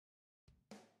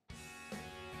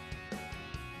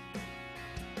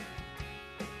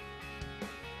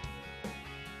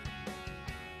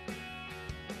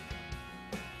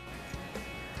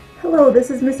Hello,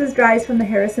 this is Mrs. Dries from the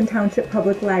Harrison Township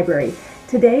Public Library.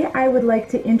 Today I would like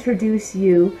to introduce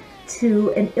you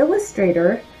to an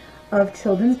illustrator of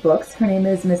children's books. Her name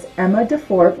is Miss Emma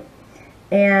Dufort,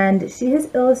 and she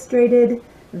has illustrated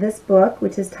this book,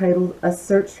 which is titled A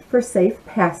Search for Safe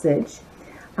Passage.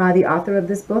 The author of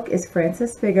this book is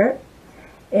Frances Figert,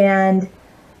 and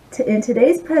in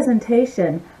today's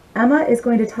presentation, Emma is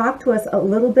going to talk to us a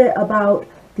little bit about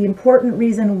the important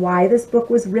reason why this book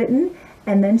was written,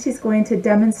 and then she's going to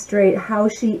demonstrate how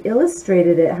she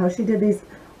illustrated it, how she did these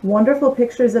wonderful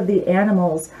pictures of the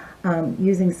animals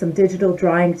using some digital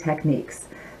drawing techniques.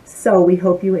 So we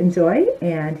hope you enjoy,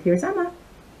 and here's Emma.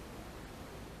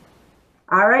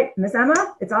 All right, Miss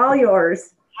Emma, it's all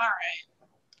yours. All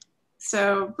right.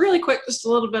 So really quick, just a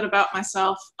little bit about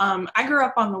myself. I grew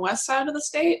up on the west side of the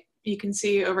state. You can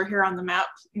see over here on the map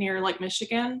near Lake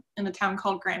Michigan in a town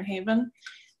called Grand Haven.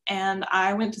 And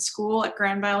I went to school at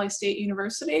Grand Valley State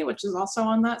University, which is also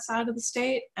on that side of the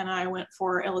state, and I went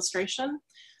for illustration.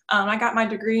 I got my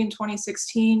degree in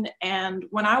 2016, and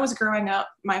when I was growing up,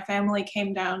 my family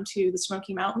came down to the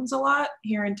Smoky Mountains a lot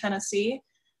here in Tennessee.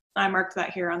 I marked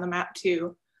that here on the map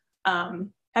too. Have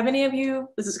any of you,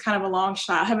 this is kind of a long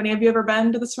shot, have any of you ever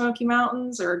been to the Smoky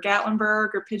Mountains or Gatlinburg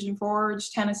or Pigeon Forge,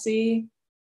 Tennessee?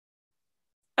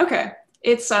 Okay.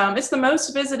 It's the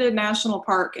most visited national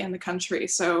park in the country.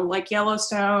 So like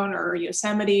Yellowstone or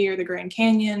Yosemite or the Grand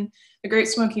Canyon, the Great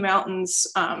Smoky Mountains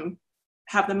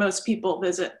have the most people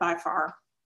visit by far.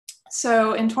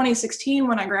 So in 2016,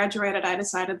 when I graduated, I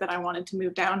decided that I wanted to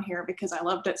move down here because I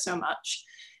loved it so much.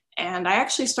 And I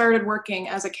actually started working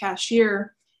as a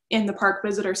cashier in the park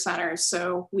visitor center.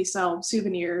 So we sell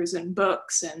souvenirs and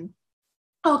books and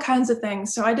all kinds of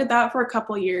things. So I did that for a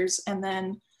couple years, and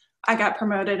then I got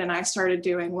promoted and I started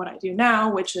doing what I do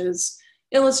now, which is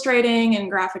illustrating and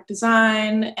graphic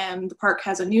design, and the park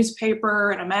has a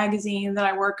newspaper and a magazine that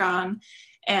I work on.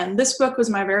 And this book was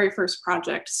my very first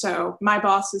project. So my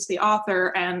boss is the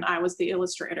author and I was the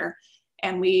illustrator.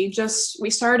 And we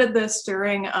started this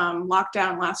during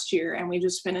lockdown last year, and we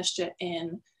just finished it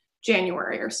in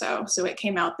January or so. So it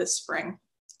came out this spring.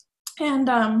 And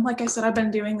like I said, I've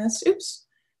been doing this,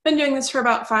 been doing this for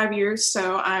about 5 years,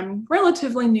 so I'm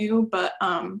relatively new, but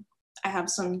I have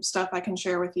some stuff I can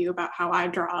share with you about how I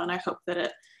draw, and I hope that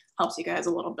it helps you guys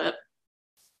a little bit.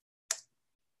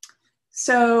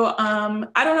 So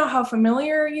I don't know how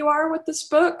familiar you are with this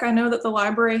book. I know that the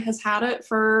library has had it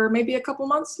for maybe a couple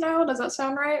months now. Does that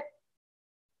sound right?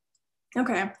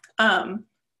 Okay.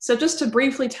 So just to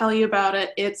briefly tell you about it,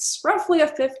 it's roughly a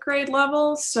 5th grade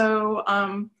level. So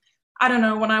I don't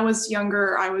know, when I was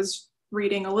younger, I was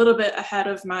reading a little bit ahead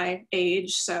of my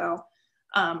age, so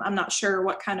I'm not sure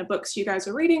what kind of books you guys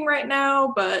are reading right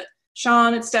now, but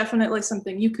Sean, it's definitely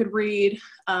something you could read.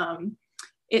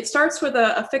 It starts with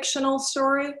a fictional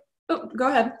story. Oh, go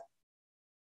ahead.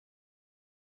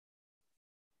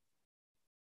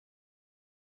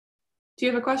 Do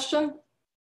you have a question?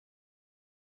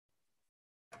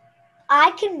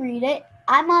 I can read it.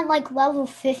 I'm on like level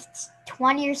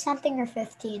 20 or something, or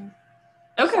 15.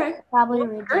 Okay, So probably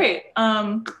read great.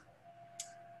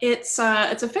 It's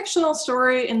a fictional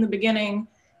story in the beginning,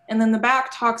 and then the back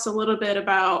talks a little bit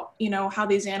about, you know, how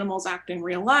these animals act in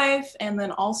real life, and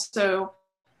then also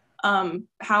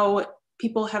how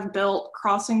people have built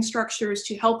crossing structures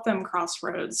to help them cross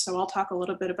roads. So I'll talk a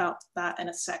little bit about that in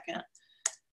a second.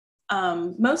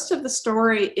 Most of the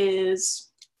story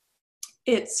is,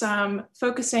 it's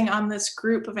focusing on this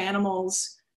group of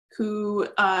animals who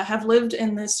have lived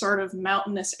in this sort of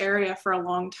mountainous area for a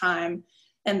long time,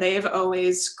 and they've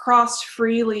always crossed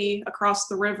freely across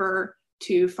the river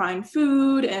to find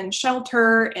food and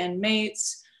shelter and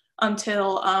mates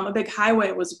until a big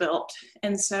highway was built.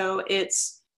 And so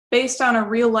it's based on a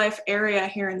real life area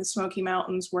here in the Smoky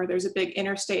Mountains where there's a big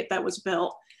interstate that was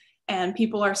built, and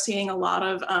people are seeing a lot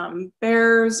of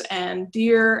bears and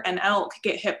deer and elk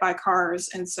get hit by cars,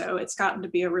 and so it's gotten to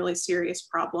be a really serious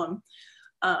problem.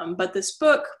 But this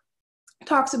book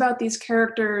talks about these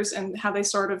characters and how they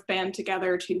sort of band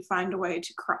together to find a way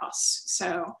to cross.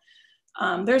 So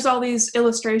there's all these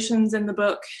illustrations in the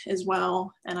book as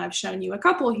well, and I've shown you a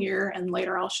couple here, and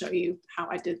later I'll show you how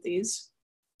I did these.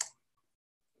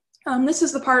 This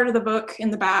is the part of the book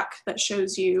in the back that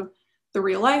shows you the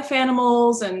real life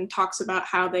animals and talks about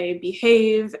how they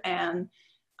behave. And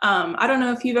I don't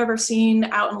know if you've ever seen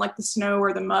out in like the snow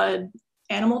or the mud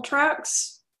animal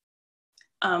tracks.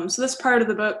 So this part of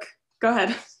the book, go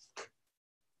ahead.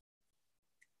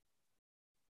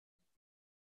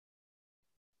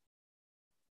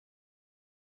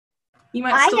 You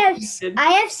might still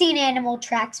I have seen animal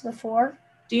tracks before.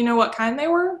 Do you know what kind they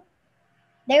were?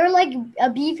 They were like a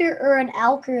beaver or an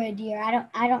elk or a deer.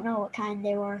 I don't know what kind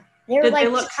they were. They were Did like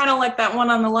they look kind of like that one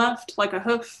on the left, like a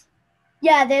hoof?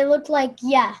 yeah, they looked like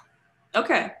yeah.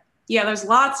 Okay. Yeah, there's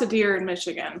lots of deer in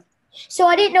Michigan. So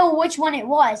I didn't know which one it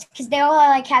was because they all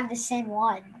like have the same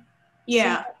one.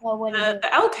 Yeah. So what it is.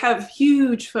 The elk have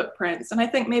huge footprints, and I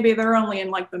think maybe they're only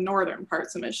in like the northern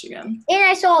parts of Michigan. And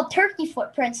I saw turkey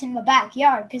footprints in my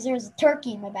backyard because there was a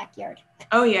turkey in my backyard.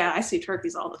 Oh yeah, I see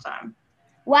turkeys all the time.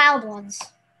 Wild ones.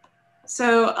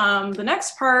 So the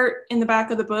next part in the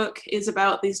back of the book is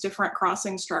about these different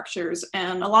crossing structures,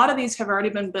 and a lot of these have already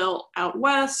been built out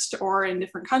west or in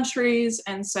different countries,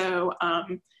 and so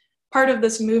part of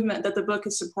this movement that the book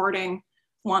is supporting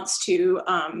wants to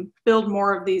build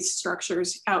more of these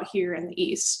structures out here in the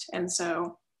east, and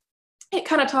so it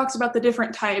kind of talks about the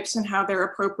different types and how they're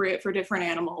appropriate for different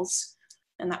animals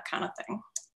and that kind of thing.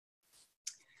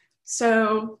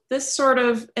 So this sort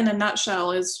of, in a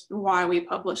nutshell, is why we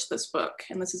published this book,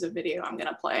 and this is a video I'm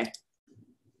gonna play.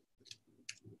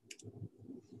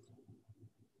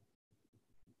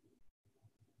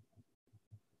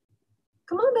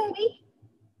 Come on, baby.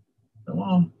 Come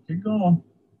on, keep going.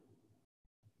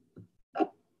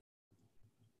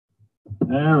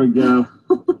 There we go.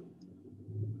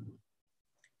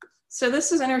 So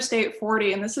this is Interstate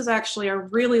 40, and this is actually a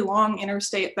really long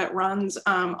interstate that runs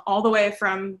all the way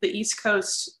from the East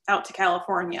Coast out to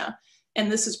California.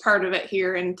 And this is part of it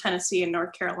here in Tennessee and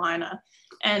North Carolina.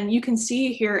 And you can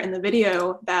see here in the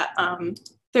video that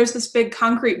there's this big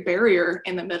concrete barrier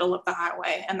in the middle of the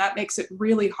highway, and that makes it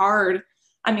really hard.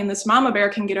 I mean, this mama bear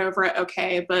can get over it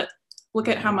okay, but look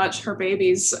at how much her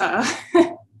babies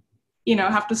you know,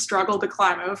 have to struggle to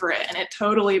climb over it, and it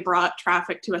totally brought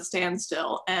traffic to a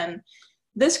standstill. And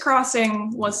this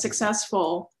crossing was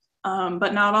successful,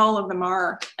 but not all of them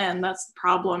are, and that's the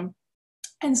problem.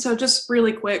 And so just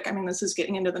really quick, I mean, this is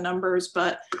getting into the numbers,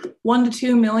 but 1 to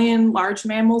 2 million large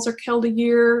mammals are killed a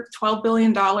year, $12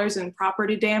 billion in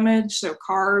property damage, so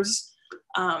cars,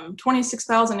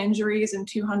 26,000 injuries and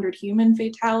 200 human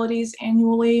fatalities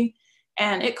annually.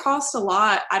 And it costs a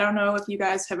lot. I don't know if you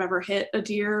guys have ever hit a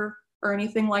deer or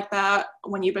anything like that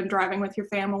when you've been driving with your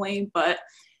family, but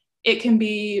it can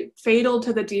be fatal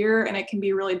to the deer, and it can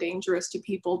be really dangerous to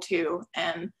people too.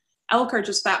 And elk are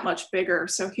just that much bigger.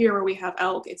 So here where we have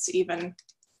elk, it's even,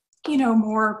 you know,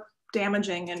 more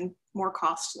damaging and more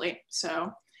costly.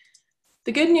 So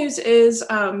the good news is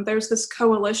there's this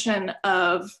coalition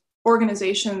of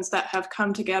organizations that have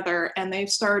come together, and they've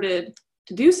started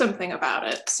to do something about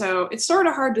it. So it's sort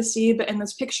of hard to see, but in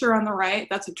this picture on the right,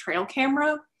 that's a trail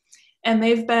camera. And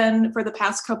they've been, for the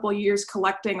past couple of years,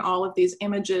 collecting all of these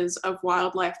images of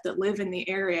wildlife that live in the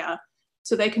area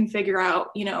so they can figure out,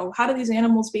 you know, how do these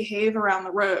animals behave around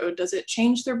the road? Does it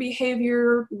change their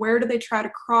behavior? Where do they try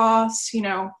to cross? You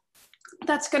know,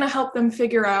 that's going to help them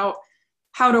figure out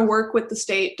how to work with the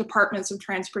state departments of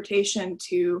transportation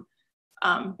to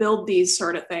build these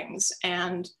sort of things.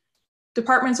 And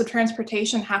departments of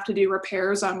transportation have to do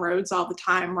repairs on roads all the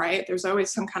time, right? There's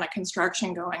always some kind of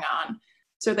construction going on.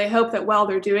 So they hope that while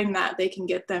they're doing that, they can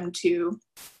get them to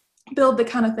build the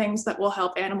kind of things that will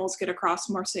help animals get across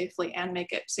more safely and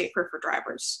make it safer for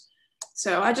drivers.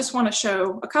 So I just want to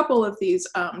show a couple of these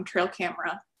trail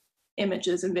camera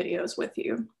images and videos with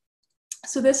you.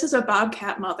 So this is a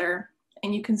bobcat mother,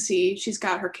 and you can see she's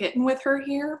got her kitten with her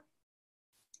here.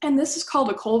 And this is called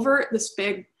a culvert, this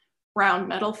big round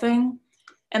metal thing.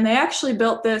 And they actually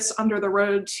built this under the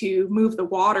road to move the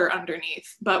water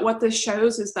underneath. But what this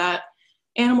shows is that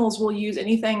animals will use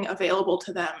anything available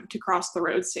to them to cross the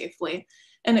road safely.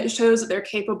 And it shows that they're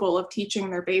capable of teaching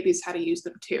their babies how to use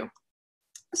them too.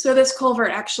 So this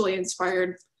culvert actually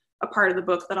inspired a part of the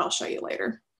book that I'll show you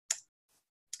later.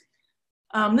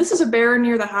 This is a bear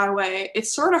near the highway.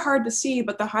 It's sort of hard to see,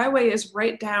 but the highway is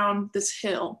right down this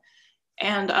hill.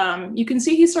 And you can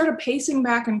see he's sort of pacing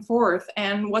back and forth.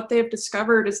 And what they've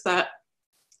discovered is that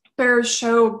bears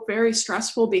show very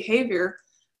stressful behavior,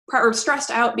 or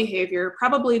stressed out behavior,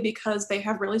 probably because they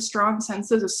have really strong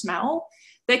senses of smell.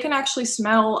 They can actually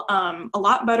smell a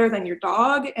lot better than your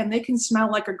dog, and they can smell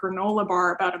like a granola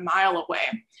bar about a mile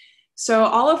away. So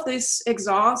all of this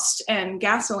exhaust and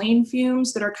gasoline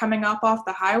fumes that are coming up off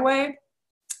the highway,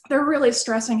 they're really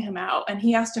stressing him out, and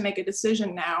he has to make a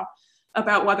decision now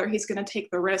about whether he's going to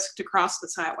take the risk to cross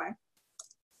this highway.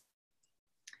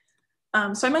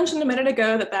 So I mentioned a minute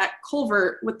ago that that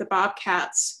culvert with the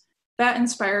bobcats, that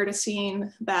inspired a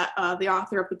scene that the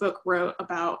author of the book wrote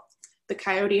about the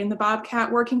coyote and the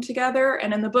bobcat working together.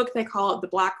 And in the book, they call it the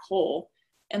black hole.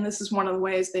 And this is one of the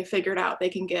ways they figured out they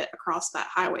can get across that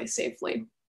highway safely,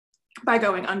 by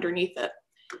going underneath it.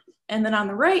 And then on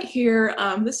the right here,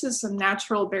 this is some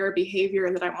natural bear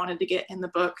behavior that I wanted to get in the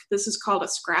book. This is called a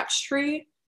scratch tree.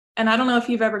 And I don't know if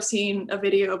you've ever seen a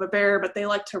video of a bear, but they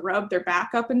like to rub their back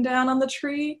up and down on the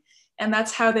tree. And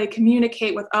that's how they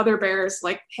communicate with other bears,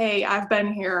 like, hey, I've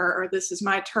been here, or this is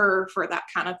my turf, or that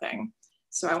kind of thing.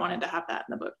 So I wanted to have that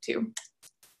in the book too.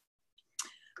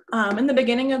 In the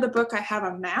beginning of the book, I have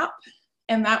a map.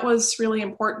 And that was really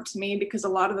important to me because a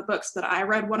lot of the books that I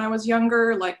read when I was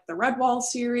younger, like the Redwall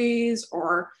series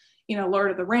or,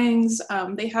 Lord of the Rings,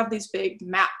 they have these big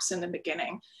maps in the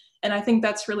beginning. And I think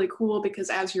that's really cool because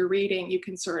as you're reading, you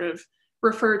can sort of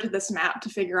refer to this map to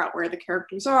figure out where the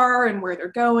characters are and where they're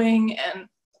going. And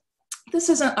this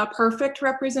isn't a perfect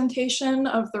representation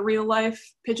of the real life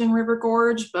Pigeon River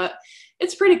Gorge, but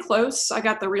it's pretty close. I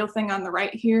got the real thing on the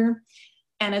right here.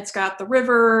 And it's got the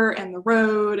river and the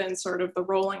road and sort of the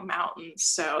rolling mountains.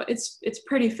 So it's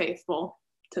pretty faithful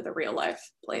to the real life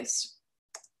place.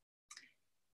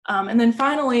 And then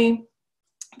finally,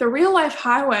 the real life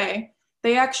highway,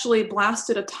 they actually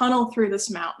blasted a tunnel through this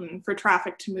mountain for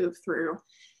traffic to move through.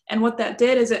 And what that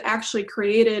did is it actually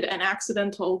created an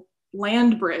accidental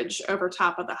land bridge over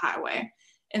top of the highway.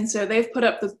 And so they've put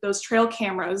up those trail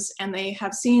cameras and they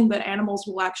have seen that animals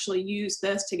will actually use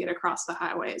this to get across the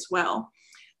highway as well.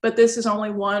 But this is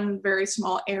only one very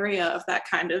small area of that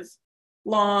kind of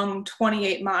long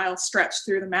 28-mile stretch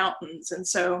through the mountains. And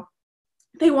so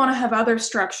they want to have other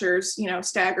structures,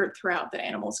 staggered throughout that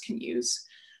animals can use.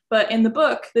 But in the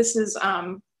book, this is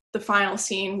the final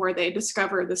scene where they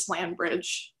discover this land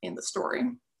bridge in the story.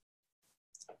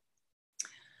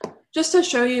 Just to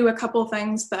show you a couple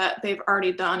things that they've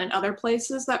already done in other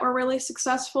places that were really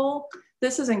successful.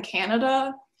 This is in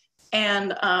Canada.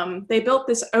 And they built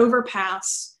this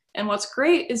overpass. And what's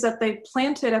great is that they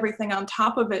planted everything on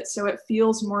top of it so it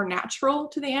feels more natural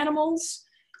to the animals.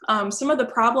 Some of the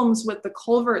problems with the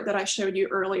culvert that I showed you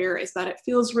earlier is that it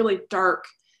feels really dark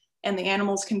and the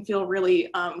animals can feel really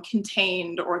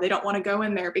contained, or they don't want to go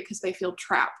in there because they feel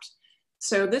trapped.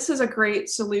 So this is a great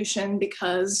solution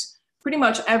because pretty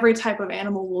much every type of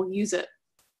animal will use it.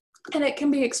 And it can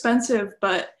be expensive,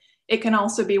 but it can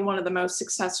also be one of the most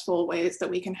successful ways that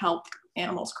we can help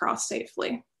animals cross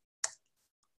safely.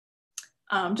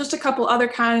 Just a couple other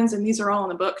kinds, and these are all in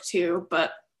the book too,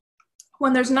 but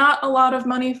when there's not a lot of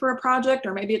money for a project,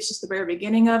 or maybe it's just the very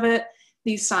beginning of it,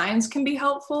 these signs can be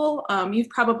helpful. You've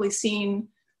probably seen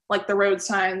like the road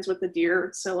signs with the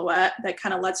deer silhouette that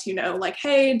kind of lets you know like,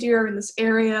 hey, deer in this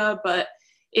area, but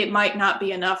it might not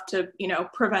be enough to,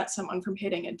 prevent someone from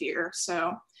hitting a deer.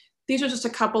 So these are just a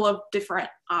couple of different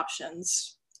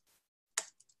options.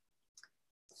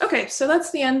 Okay, so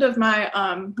that's the end of my,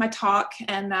 my talk,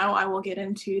 and now I will get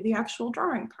into the actual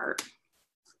drawing part.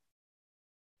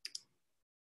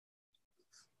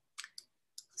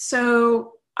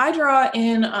 So I draw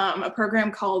in a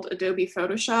program called Adobe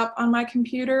Photoshop on my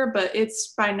computer, but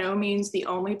it's by no means the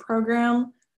only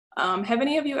program. Have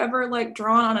any of you ever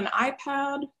drawn on an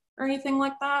iPad or anything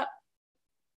like that?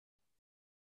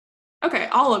 Okay,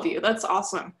 all of you, that's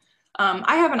awesome.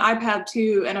 I have an iPad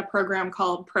too and a program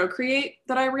called Procreate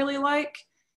that I really like.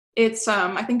 It's,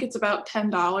 I think it's about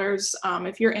 $10.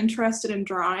 If you're interested in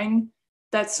drawing,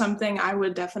 that's something I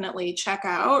would definitely check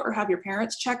out or have your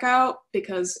parents check out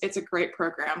because it's a great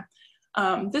program.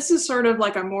 This is sort of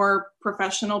like a more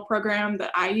professional program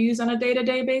that I use on a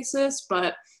day-to-day basis,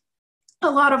 but a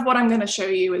lot of what I'm going to show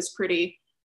you is pretty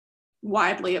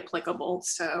widely applicable.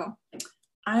 So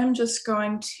I'm just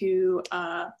going to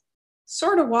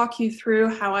sort of walk you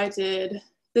through how I did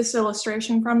this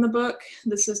illustration from the book.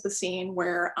 This is the scene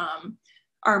where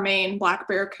our main black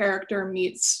bear character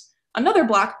meets another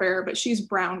black bear, but she's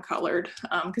brown colored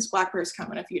because black bears come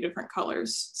in a few different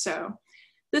colors. So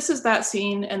this is that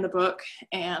scene in the book.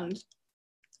 And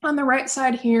on the right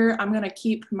side here, I'm going to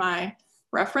keep my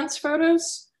reference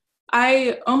photos.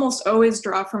 I almost always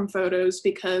draw from photos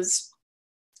because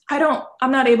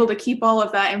I'm not able to keep all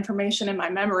of that information in my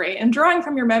memory. And drawing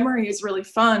from your memory is really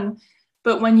fun,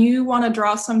 but when you want to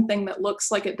draw something that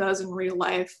looks like it does in real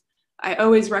life, I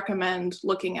always recommend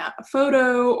looking at a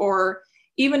photo, or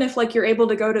even if you're able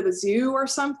to go to the zoo or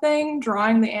something,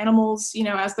 drawing the animals,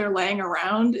 as they're laying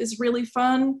around is really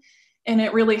fun. And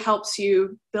it really helps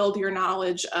you build your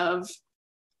knowledge of,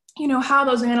 how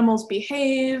those animals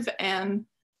behave and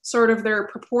sort of their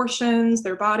proportions,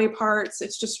 their body parts.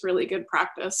 It's just really good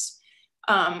practice.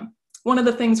 One of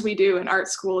the things we do in art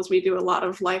school is we do a lot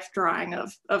of life drawing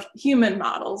of human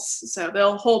models. So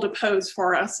they'll hold a pose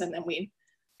for us and then we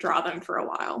draw them for a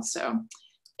while. So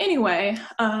anyway,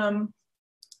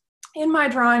 in my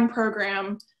drawing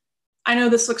program, I know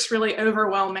this looks really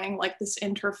overwhelming, like this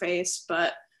interface,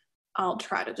 but I'll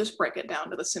try to just break it down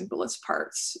to the simplest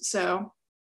parts. So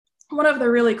one of the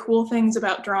really cool things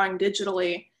about drawing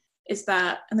digitally is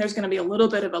that, and there's going to be a little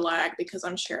bit of a lag because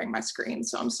I'm sharing my screen,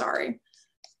 so I'm sorry.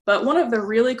 But one of the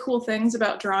really cool things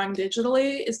about drawing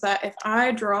digitally is that if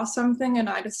I draw something and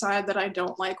I decide that I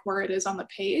don't like where it is on the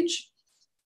page,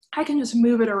 I can just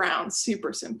move it around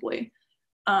super simply.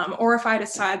 Or if I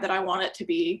decide that I want it to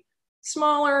be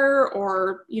smaller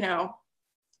or, you know,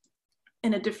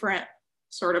 in a different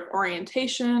sort of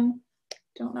orientation.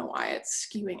 Don't know why it's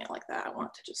skewing it like that. I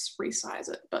want to just resize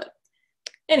it, but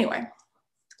anyway.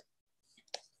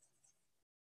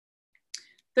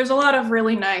 There's a lot of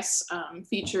really nice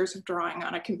features of drawing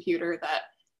on a computer that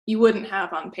you wouldn't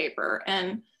have on paper.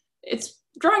 And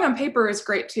drawing on paper is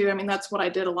great too. I mean, that's what I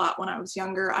did a lot when I was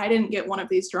younger. I didn't get one of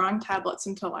these drawing tablets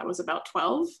until I was about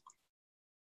 12.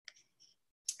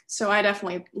 So I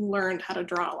definitely learned how to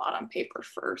draw a lot on paper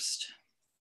first.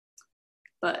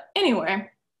 But anyway,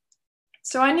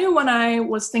 so I knew when I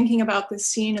was thinking about this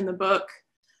scene in the book,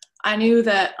 I knew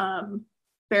that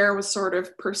Bear was sort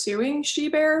of pursuing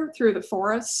She-Bear through the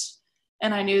forest,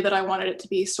 and I knew that I wanted it to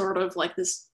be sort of like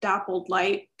this dappled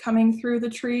light coming through the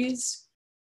trees.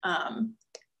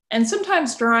 And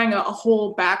sometimes drawing a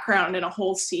whole background in a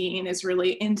whole scene is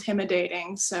really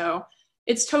intimidating, so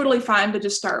it's totally fine to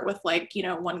just start with, like, you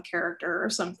know, one character or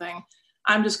something.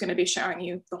 I'm just going to be showing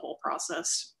you the whole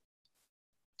process.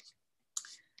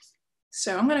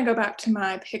 So I'm going to go back to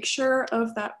my picture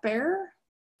of that bear.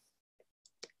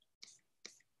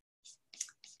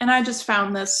 And I just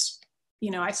found this, you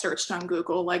know, I searched on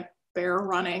Google, like bear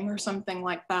running or something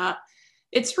like that.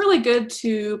 It's really good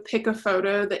to pick a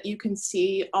photo that you can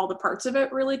see all the parts of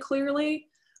it really clearly.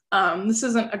 This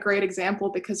isn't a great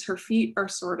example because her feet are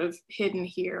sort of hidden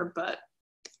here, but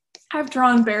I've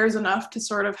drawn bears enough to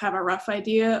sort of have a rough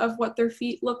idea of what their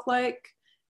feet look like.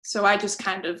 So I just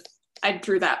I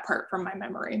drew that part from my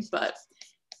memory. But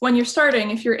when you're starting,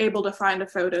 if you're able to find a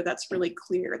photo that's really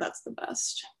clear, that's the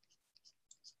best.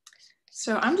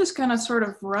 So I'm just gonna sort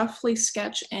of roughly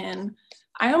sketch in.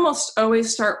 I almost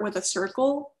always start with a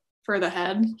circle for the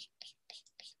head.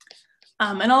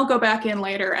 And I'll go back in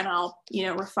later and I'll, you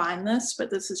know, refine this, but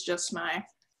this is just my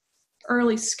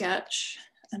early sketch.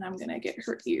 And I'm gonna get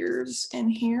her ears in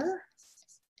here.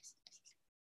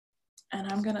 And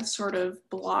I'm gonna sort of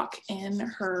block in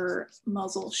her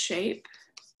muzzle shape.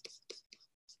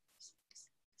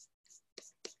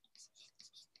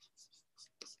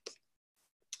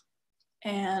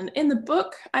 And in the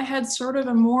book, I had sort of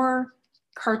a more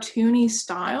cartoony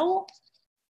style.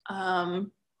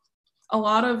 A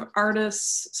lot of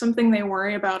artists, something they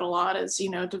worry about a lot is, you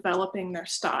know, developing their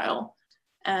style.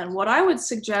 And what I would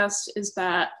suggest is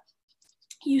that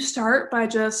you start by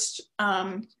just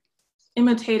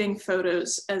imitating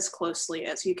photos as closely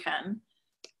as you can.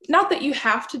 Not that you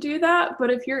have to do that, but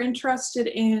if you're interested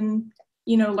in,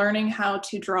 you know, learning how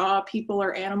to draw people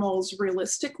or animals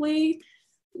realistically,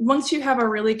 once you have a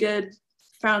really good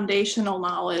foundational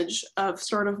knowledge of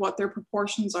sort of what their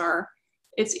proportions are,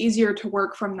 it's easier to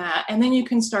work from that. And then you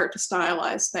can start to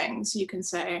stylize things. You can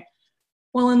say,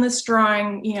 well, in this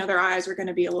drawing, you know, their eyes are going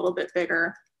to be a little bit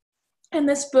bigger. In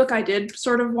this book, I did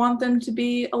sort of want them to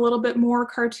be a little bit more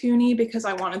cartoony because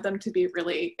I wanted them to be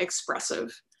really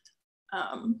expressive.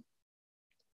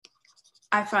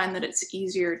 I find that it's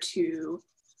easier to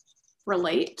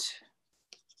relate.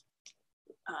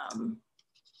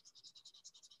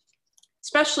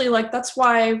 Especially, like, that's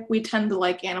why we tend to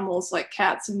like animals like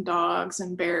cats and dogs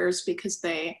and bears, because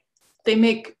they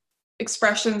make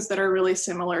expressions that are really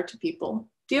similar to people.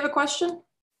 Do you have a question?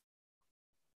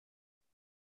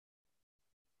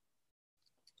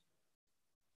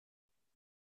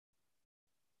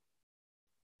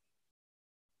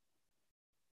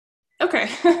 Okay,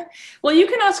 well, you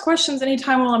can ask questions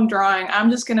anytime while I'm drawing.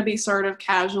 I'm just gonna be sort of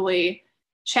casually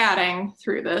chatting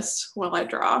through this while I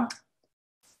draw.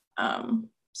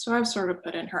 So I've sort of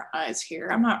put in her eyes here.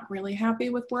 I'm not really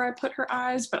happy with where I put her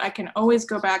eyes, but I can always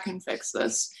go back and fix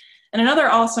this. And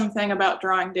another awesome thing about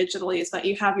drawing digitally is that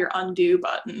you have your undo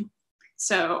button.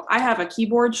 So I have a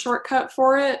keyboard shortcut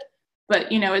for it,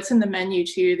 but, you know, it's in the menu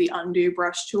too, the undo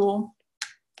brush tool.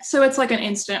 So it's like an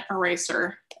instant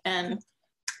eraser. And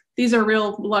these are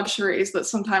real luxuries that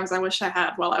sometimes I wish I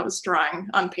had while I was drawing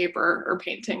on paper or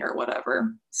painting or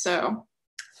whatever. So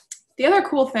the other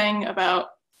cool thing about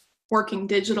working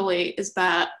digitally is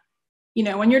that, you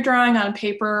know, when you're drawing on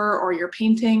paper or you're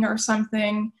painting or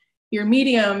something, your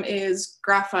medium is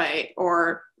graphite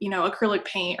or, you know, acrylic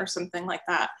paint or something like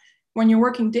that. When you're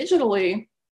working digitally,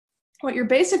 what you're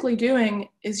basically doing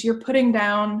is you're putting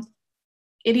down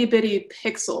itty bitty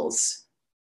pixels.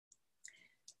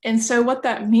 And so what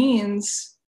that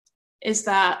means is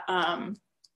that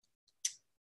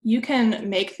you can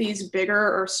make these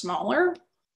bigger or smaller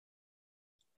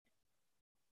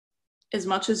as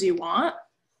much as you want.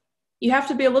 You have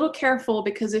to be a little careful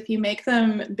because if you make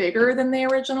them bigger than they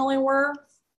originally were,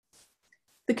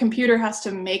 the computer has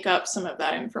to make up some of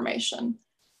that information.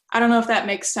 I don't know if that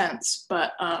makes sense,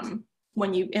 but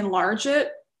when you enlarge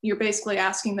it, you're basically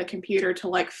asking the computer to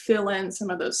like fill in some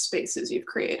of those spaces you've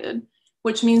created,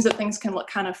 which means that things can look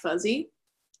kind of fuzzy.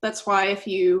 That's why if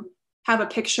you have a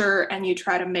picture and you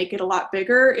try to make it a lot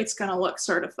bigger, it's gonna look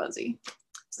sort of fuzzy.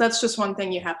 So that's just one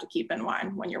thing you have to keep in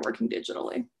mind when you're working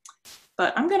digitally.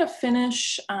 But I'm gonna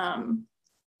finish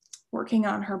working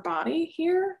on her body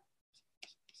here.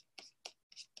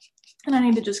 And I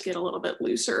need to just get a little bit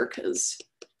looser because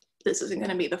this isn't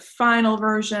gonna be the final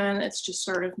version. It's just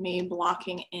sort of me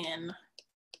blocking in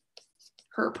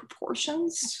her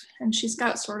proportions. And she's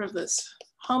got sort of this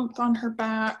hump on her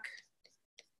back.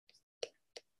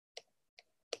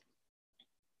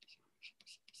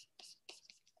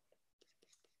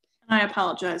 I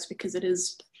apologize because it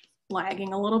is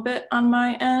lagging a little bit on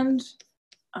my end,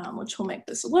 which will make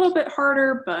this a little bit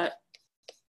harder, but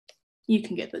you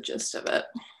can get the gist of it.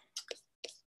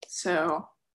 So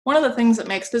one of the things that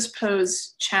makes this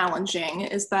pose challenging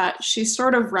is that she's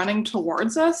sort of running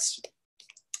towards us.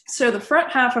 So the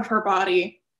front half of her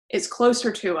body is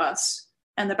closer to us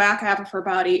and the back half of her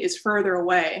body is further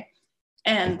away.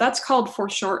 And that's called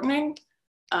foreshortening.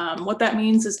 What that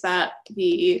means is that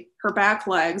her back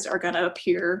legs are going to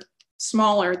appear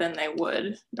smaller than they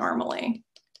would normally.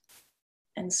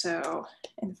 And so,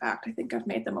 in fact, I think I've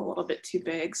made them a little bit too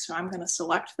big, so I'm going to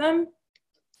select them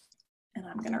and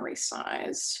I'm going to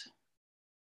resize.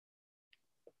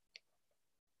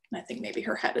 And I think maybe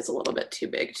her head is a little bit too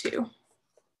big too.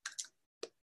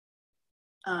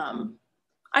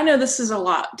 I know this is a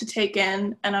lot to take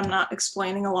in and I'm not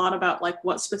explaining a lot about like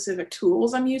what specific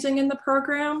tools I'm using in the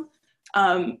program.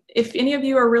 If any of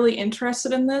you are really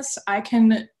interested in this, I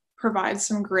can provide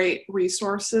some great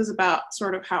resources about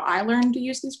sort of how I learned to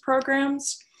use these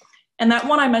programs. And that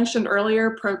one I mentioned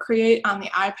earlier, Procreate on the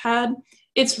iPad,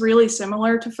 it's really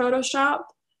similar to Photoshop.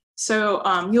 So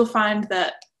you'll find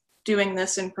that doing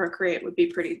this in Procreate would be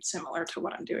pretty similar to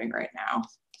what I'm doing right now.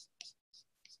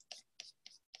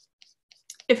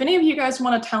 If any of you guys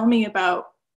want to tell me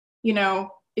about, you know,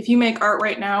 if you make art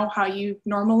right now, how you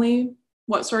normally,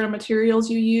 what sort of materials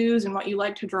you use and what you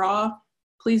like to draw,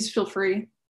 please feel free.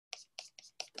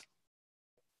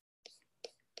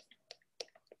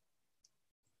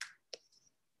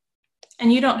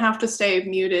 And you don't have to stay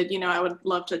muted. You know, I would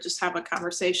love to just have a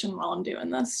conversation while I'm doing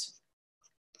this.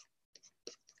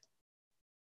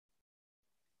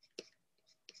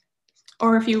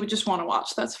 Or if you just want to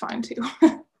watch, that's fine too.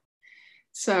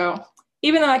 So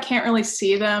even though I can't really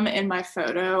see them in my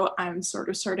photo, I'm sort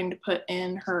of starting to put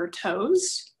in her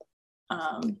toes,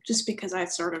 just because I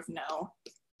sort of know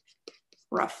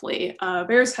roughly.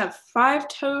 Bears have 5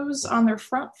 toes on their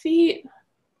front feet.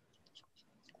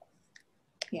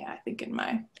 Yeah, I think in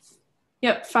my,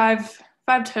 yep, five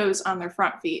toes on their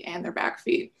front feet and their back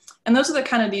feet. And those are the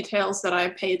kind of details that I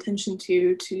pay attention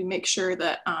to make sure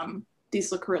that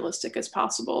these look realistic as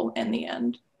possible in the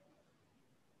end.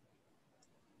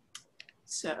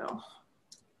 So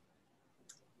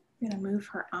I'm gonna move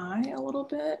her eye a little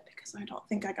bit because I don't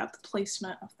think I got the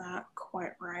placement of that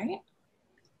quite right.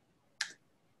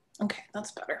 Okay,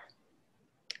 that's better.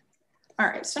 All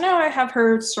right, so now I have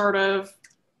her sort of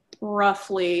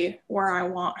roughly where I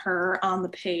want her on the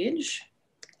page.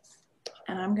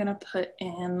 And I'm gonna put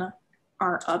in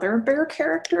our other bear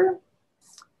character.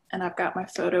 And I've got my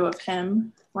photo of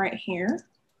him right here.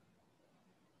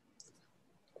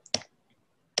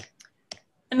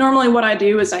 And normally what I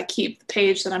do is I keep the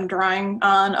page that I'm drawing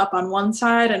on up on one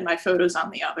side and my photos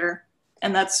on the other.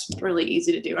 And that's really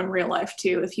easy to do in real life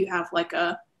too. If you have like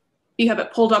you have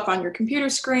it pulled up on your computer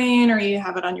screen or you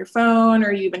have it on your phone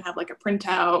or you even have like a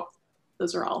printout,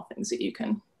 those are all things that you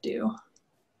can do.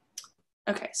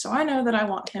 Okay, so I know that I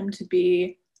want him to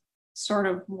be sort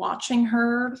of watching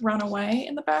her run away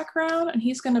in the background, and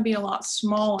he's gonna be a lot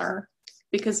smaller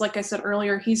because like I said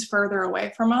earlier, he's further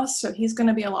away from us, so he's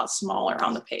gonna be a lot smaller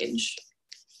on the page.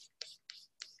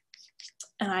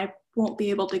 And I won't be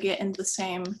able to get into the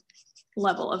same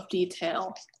level of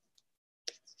detail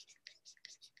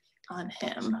on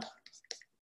him.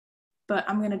 But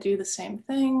I'm gonna do the same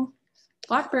thing.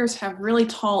 Black bears have really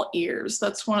tall ears.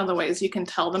 That's one of the ways you can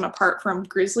tell them apart from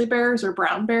grizzly bears or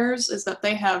brown bears is that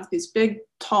they have these big,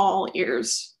 tall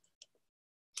ears,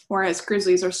 whereas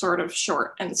grizzlies are sort of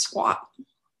short and squat.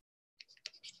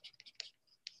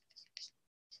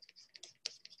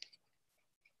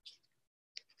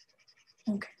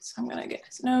 So I'm gonna get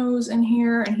his nose in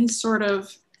here, and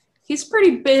he's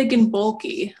pretty big and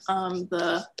bulky.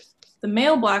 The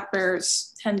male black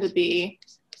bears tend to be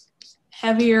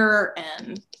heavier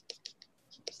and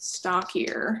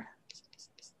stockier.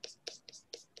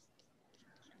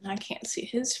 And I can't see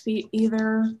his feet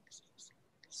either.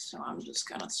 So I'm just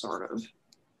gonna sort of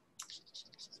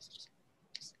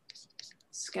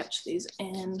sketch these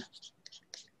in.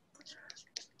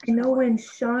 I know when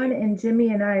Sean and Jimmy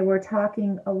and I were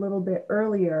talking a little bit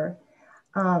earlier,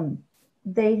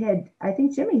 I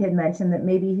think Jimmy had mentioned that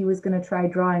maybe he was going to try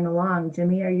drawing along.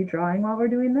 Jimmy, are you drawing while we're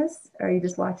doing this? Or are you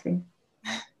just watching?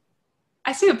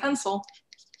 I see a pencil.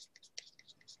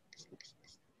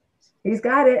 He's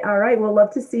got it. All right. We'll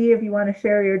love to see if you want to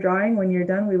share your drawing when you're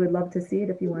done. We would love to see it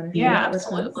if you want to share Yeah, it with us.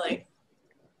 absolutely.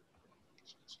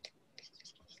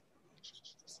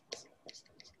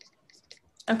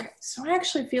 Okay, so I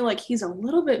actually feel like he's a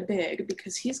little bit big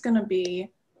because he's going to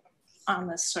be on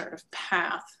this sort of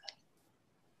path.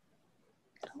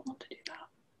 I don't want to do that.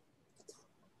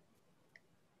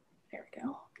 There we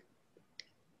go.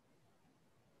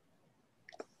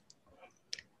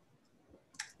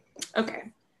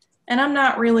 Okay, and I'm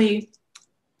not really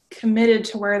committed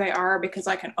to where they are because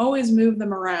I can always move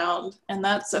them around, and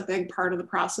that's a big part of the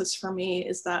process for me,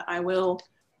 is that I will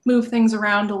move things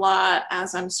around a lot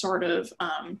as I'm sort of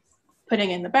putting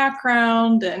in the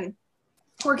background, and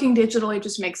working digitally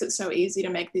just makes it so easy to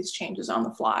make these changes on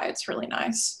the fly. It's really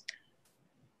nice.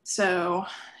 So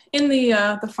in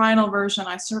the final version,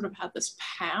 I sort of had this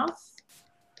path,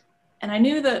 and I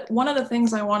knew that one of the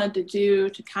things I wanted to do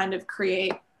to kind of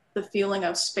create the feeling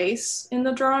of space in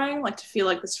the drawing, like to feel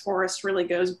like this forest really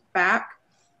goes back,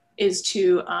 is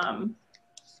to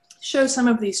show some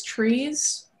of these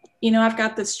trees. You know, I've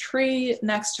got this tree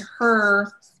next to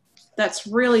her that's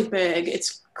really big.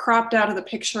 It's cropped out of the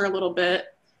picture a little bit,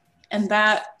 and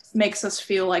that makes us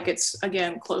feel like it's,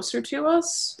 again, closer to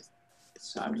us.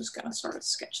 So I'm just gonna sort of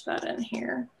sketch that in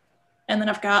here. And then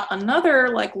I've got another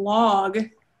like log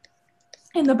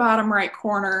in the bottom right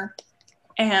corner.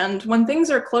 And when things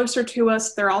are closer to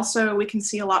us, they're also, we can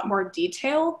see a lot more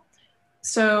detail.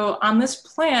 So on this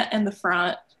plant in the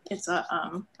front, it's a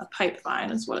pipe vine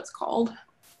is what it's called.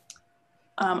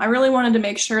 I really wanted to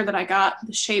make sure that I got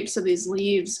the shapes of these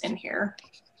leaves in here.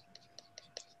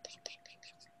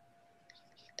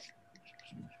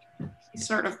 These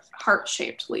sort of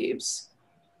heart-shaped leaves.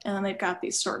 And then they've got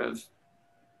these sort of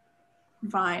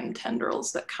vine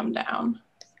tendrils that come down.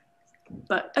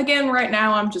 But again, right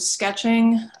now I'm just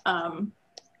sketching. I'm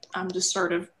just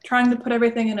sort of trying to put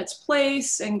everything in its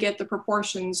place and get the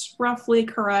proportions roughly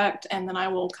correct, and then I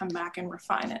will come back and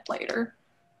refine it later.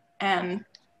 And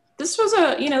this was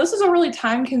this is a really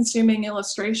time-consuming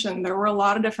illustration. There were a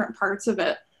lot of different parts of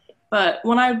it, but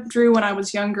when I drew when I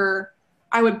was younger,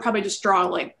 I would probably just draw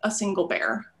like a single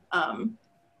bear.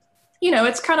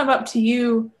 It's kind of up to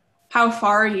you how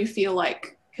far you feel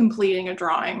like completing a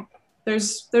drawing.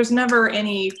 There's never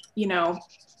any,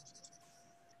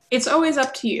 it's always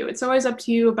up to you. It's always up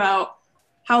to you about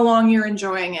how long you're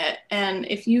enjoying it. And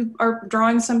if you are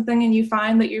drawing something and you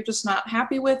find that you're just not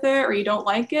happy with it or you don't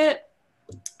like it,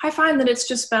 I find that it's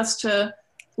just best to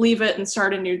leave it and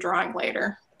start a new drawing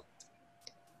later.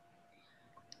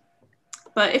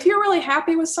 But if you're really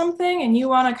happy with something and you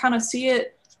want to kind of see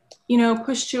it,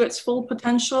 push to its full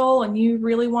potential, and you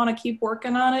really want to keep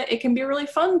working on it, it can be really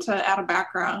fun to add a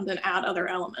background and add other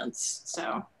elements.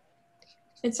 So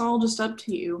it's all just up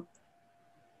to you.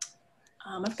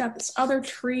 I've got this other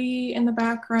tree in the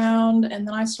background, and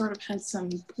then I sort of had some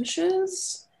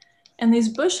bushes, and these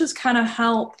bushes kind of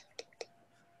help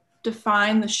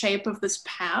define the shape of this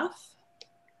path.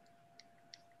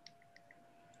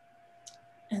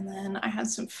 And then I had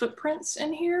some footprints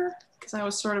in here because I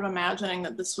was sort of imagining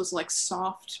that this was like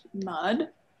soft mud.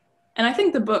 And I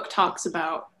think the book talks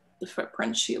about the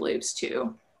footprints she leaves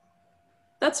too.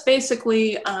 That's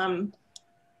basically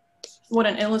what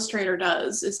an illustrator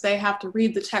does, is they have to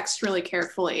read the text really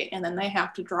carefully, and then they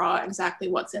have to draw exactly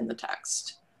what's in the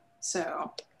text.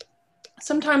 So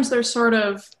sometimes there's sort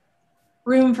of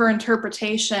room for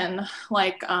interpretation,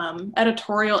 like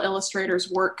editorial illustrators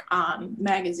work on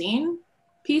magazine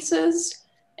pieces,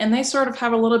 and they sort of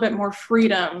have a little bit more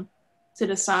freedom to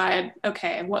decide,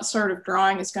 okay, what sort of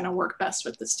drawing is going to work best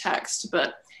with this text.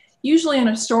 But usually in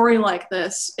a story like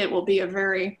this, it will be a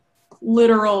very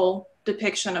literal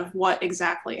depiction of what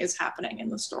exactly is happening in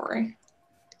the story.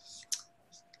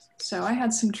 So I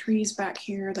had some trees back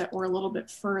here that were a little bit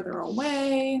further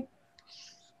away.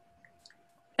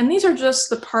 And these are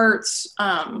just the parts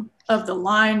of the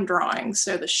line drawing,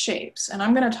 so the shapes. And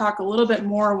I'm going to talk a little bit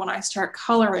more when I start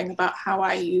coloring about how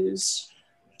I use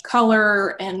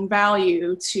color and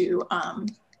value to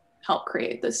help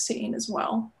create this scene as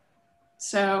well.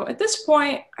 So at this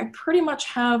point, I pretty much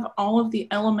have all of the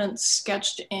elements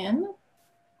sketched in.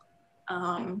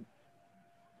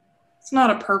 It's not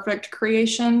a perfect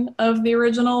creation of the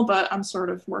original, but I'm sort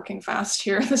of working fast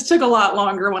here. This took a lot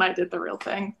longer when I did the real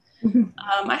thing.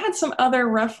 I had some other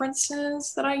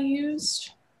references that I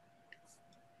used.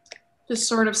 Just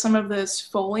sort of some of this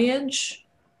foliage.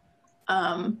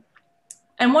 And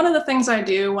one of the things I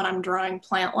do when I'm drawing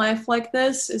plant life like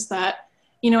this is that,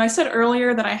 you know, I said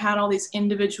earlier that I had all these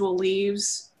individual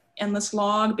leaves in this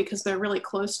log because they're really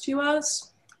close to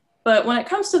us. But when it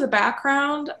comes to the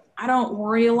background, I don't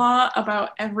worry a lot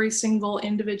about every single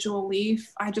individual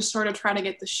leaf. I just sort of try to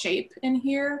get the shape in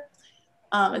here.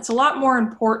 It's a lot more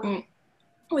important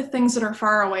with things that are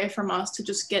far away from us to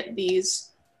just get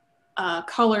these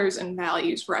colors and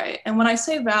values right. And when I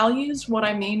say values, what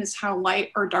I mean is how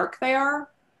light or dark they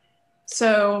are.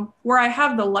 So where I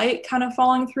have the light kind of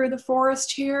falling through the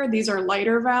forest here, these are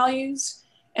lighter values.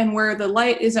 And where the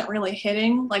light isn't really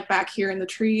hitting, like back here in the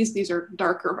trees, these are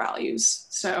darker values.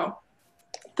 So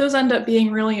those end up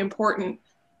being really important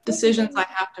decisions I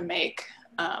have to make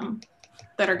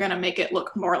that are gonna make it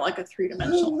look more like a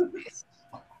three-dimensional space.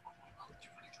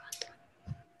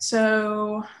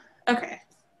 So, okay.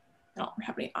 I don't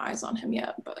have any eyes on him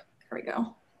yet, but there we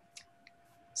go.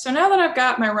 So now that I've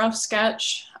got my rough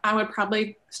sketch, I would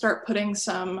probably start putting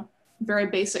some very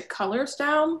basic colors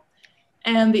down.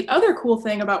 And the other cool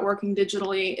thing about working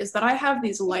digitally is that I have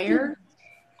these layers.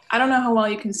 I don't know how well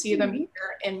you can see them here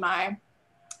in my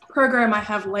program. I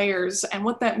have layers, and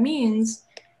what that means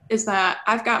is that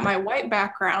I've got my white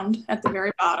background at the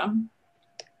very bottom,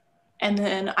 and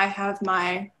then I have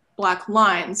my black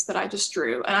lines that I just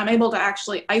drew, and I'm able to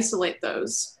actually isolate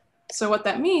those. So what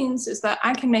that means is that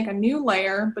I can make a new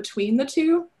layer between the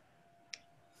two,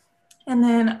 and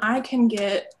then I can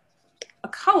get a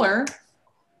color,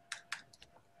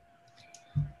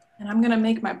 and I'm gonna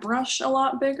make my brush a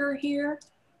lot bigger here.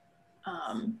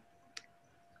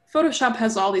 Photoshop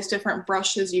has all these different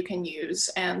brushes you can use,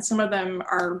 and some of them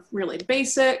are really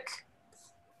basic,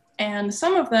 and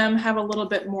some of them have a little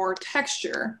bit more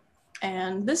texture.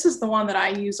 And this is the one that I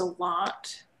use a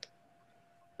lot.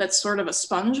 That's sort of a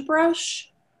sponge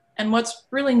brush. And what's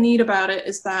really neat about it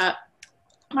is that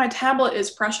my tablet is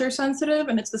pressure sensitive,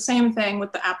 and it's the same thing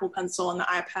with the Apple Pencil and the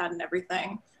iPad and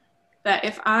everything, that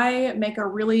if I make a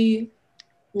really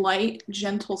light,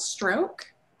 gentle stroke,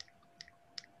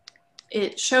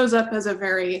 it shows up as a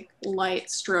very light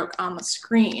stroke on the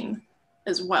screen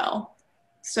as well.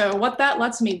 So what that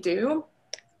lets me do,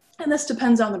 and this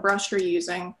depends on the brush you're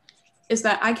using, is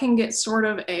that I can get sort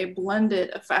of a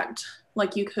blended effect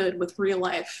like you could with real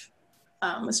life,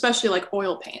 especially like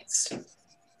oil paints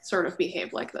sort of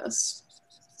behave like this.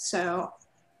 So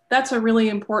that's a really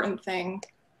important thing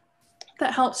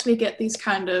that helps me get these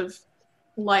kind of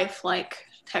lifelike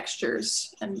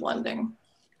textures and blending.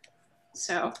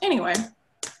 So anyway,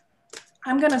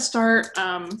 I'm gonna start,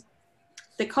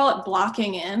 they call it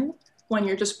blocking in when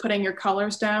you're just putting your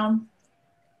colors down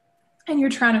and you're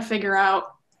trying to figure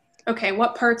out, okay,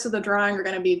 what parts of the drawing are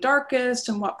gonna be darkest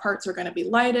and what parts are gonna be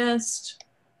lightest.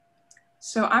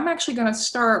 So I'm actually gonna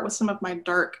start with some of my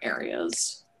dark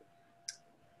areas.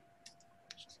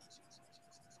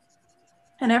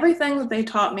 And everything that they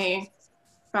taught me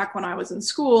back when I was in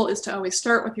school is to always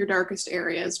start with your darkest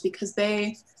areas, because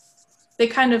they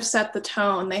kind of set the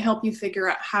tone. They help you figure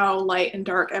out how light and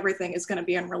dark everything is gonna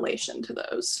be in relation to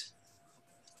those.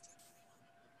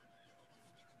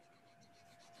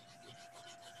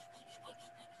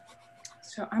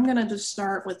 So I'm gonna just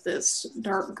start with this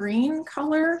dark green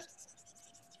color.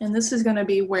 And this is gonna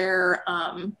be where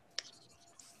the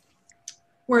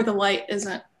light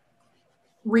isn't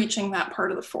reaching that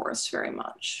part of the forest very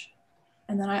much.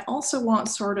 And then I also want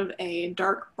sort of a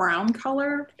dark brown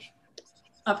color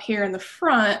up here in the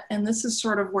front, and this is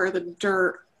sort of where the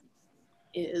dirt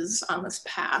is on this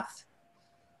path.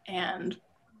 And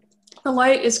the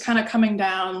light is kind of coming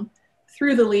down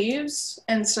through the leaves,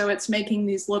 and so it's making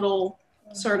these little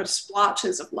sort of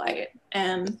splotches of light.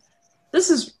 And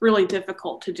this is really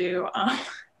difficult to do.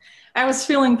 I was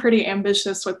feeling pretty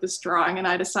ambitious with this drawing, and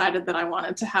I decided that I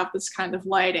wanted to have this kind of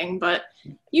lighting. But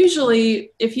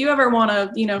usually, if you ever want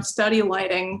to, you know, study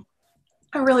lighting,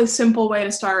 a really simple way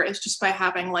to start is just by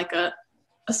having like a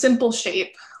simple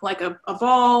shape, like a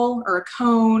ball or a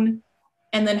cone,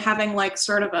 and then having like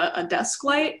sort of a desk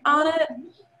light on it.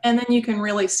 And then you can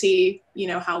really see, you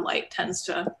know, how light tends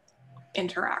to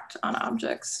interact on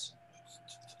objects.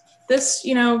 This,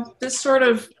 you know, this sort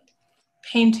of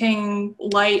painting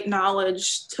light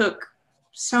knowledge took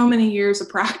so many years of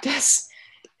practice.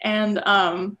 And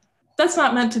that's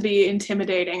not meant to be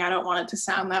intimidating. I don't want it to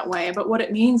sound that way. But what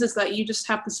it means is that you just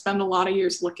have to spend a lot of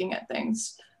years looking at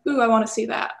things. Ooh, I want to see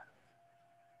that.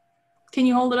 Can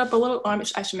you hold it up a little? Oh,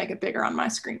 I should make it bigger on my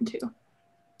screen too.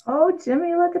 Oh,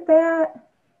 Jimmy, look at that.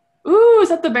 Ooh, is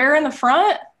that the bear in the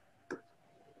front?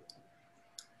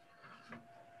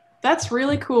 That's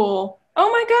really cool. Oh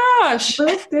my gosh.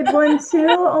 Luke did one too.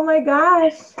 Oh my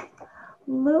gosh.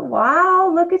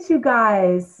 Wow, look at you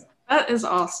guys. That is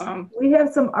awesome. We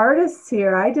have some artists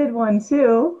here. I did one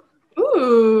too.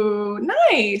 Ooh,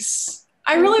 nice.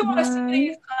 I really want to see Nice.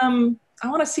 these. I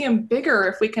want to see them bigger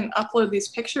if we can upload these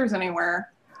pictures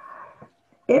anywhere.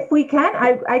 If we can,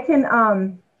 I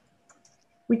can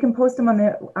we can post them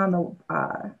on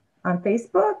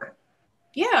Facebook.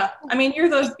 Yeah, I mean you're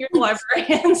the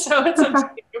librarian, so it's up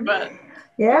to you. But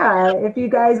yeah, if you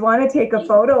guys want to take a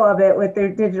photo of it with their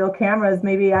digital cameras,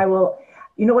 maybe I will.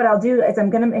 You know what I'll do is I'm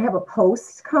going to have a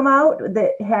post come out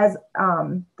that has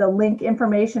the link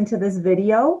information to this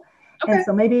video. okay. And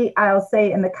so maybe I'll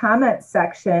say in the comments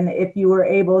section, if you were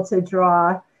able to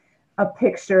draw a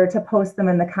picture to post them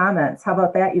in the comments. How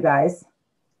about that, you guys?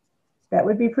 That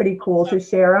would be pretty cool to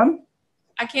share them.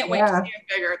 I can't wait to see them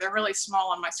bigger. They're really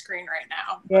small on my screen right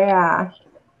now. Yeah.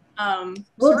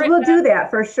 We'll do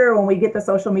that for sure when we get the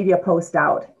social media post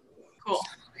out. Cool.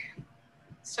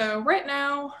 So right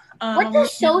now, What's a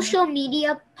social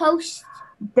media post?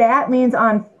 That means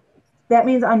on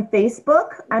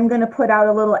Facebook, I'm going to put out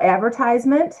a little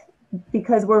advertisement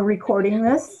because we're recording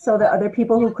this so that other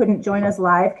people who couldn't join us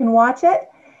live can watch it.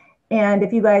 And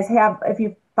if you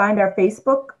find our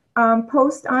Facebook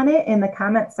post on it, in the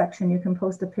comment section, you can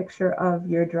post a picture of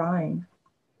your drawing.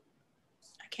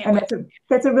 I can't wait.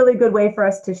 That's a really good way for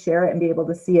us to share it and be able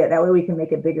to see it. That way we can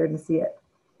make it bigger to see it.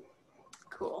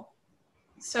 Cool.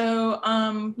 So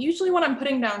usually when I'm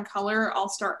putting down color, I'll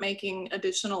start making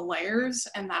additional layers,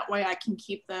 and that way I can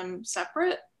keep them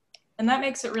separate. And that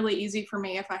makes it really easy for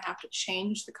me if I have to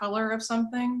change the color of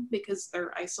something because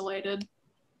they're isolated.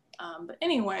 But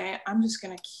anyway, I'm just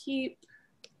going to keep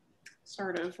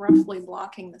sort of roughly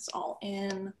blocking this all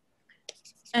in.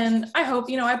 And I hope,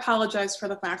 I apologize for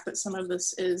the fact that some of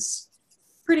this is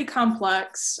pretty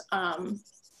complex. I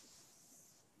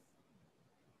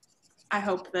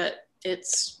hope that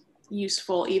it's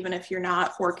useful even if you're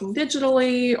not working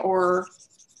digitally or,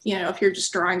 if you're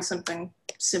just drawing something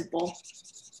simple.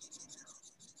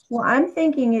 Well, I'm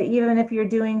thinking even if you're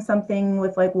doing something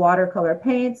with like watercolor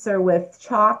paints or with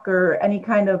chalk or any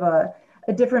kind of a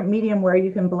different medium where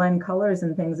you can blend colors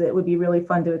and things, it would be really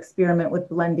fun to experiment with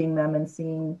blending them and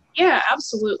seeing. Yeah,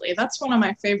 absolutely. That's one of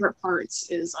my favorite parts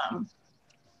is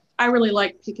I really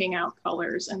like picking out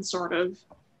colors and sort of,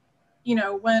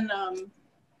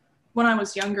 when I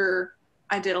was younger,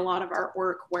 I did a lot of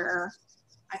artwork where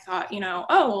I thought, oh,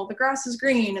 well, the grass is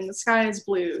green and the sky is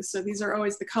blue. So these are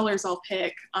always the colors I'll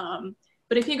pick.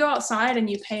 But if you go outside and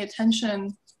you pay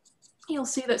attention, you'll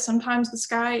see that sometimes the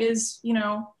sky is,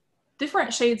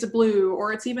 different shades of blue,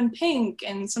 or it's even pink.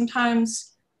 And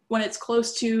sometimes when it's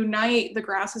close to night, the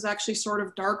grass is actually sort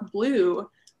of dark blue.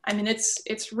 I mean,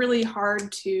 it's really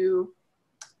hard to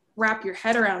wrap your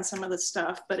head around some of this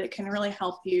stuff, but it can really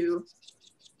help you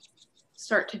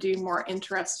start to do more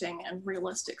interesting and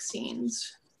realistic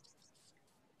scenes.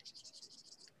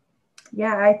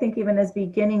 Yeah, I think even as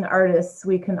beginning artists,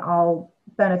 we can all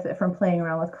benefit from playing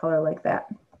around with color like that.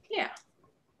 Yeah.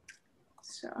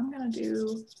 So I'm gonna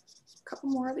do a couple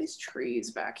more of these trees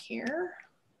back here.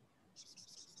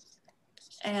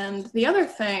 And the other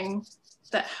thing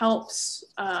that helps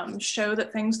show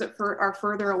that things that are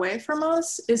further away from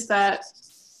us is that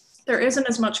there isn't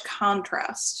as much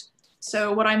contrast.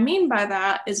 So what I mean by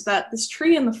that is that this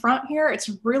tree in the front here, it's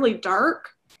really dark,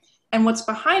 and what's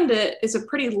behind it is a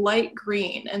pretty light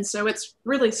green, and so it's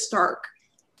really stark.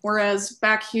 Whereas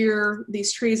back here,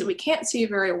 these trees that we can't see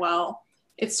very well,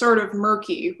 it's sort of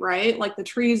murky, right? Like the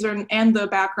trees and the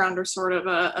background are sort of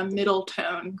a middle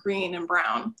tone, green and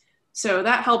brown. So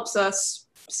that helps us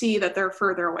see that they're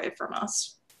further away from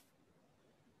us.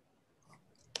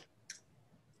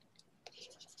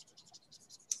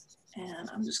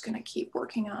 And I'm just gonna keep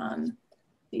working on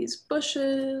these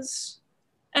bushes.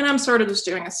 And I'm sort of just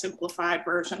doing a simplified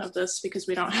version of this because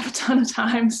we don't have a ton of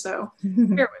time, so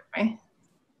bear with me.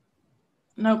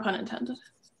 No pun intended.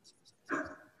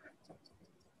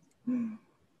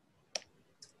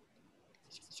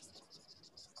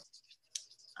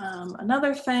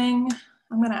 Another thing,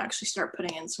 I'm gonna actually start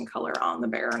putting in some color on the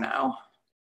bear now,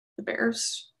 the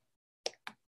bears.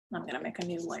 I'm gonna make a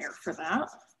new layer for that.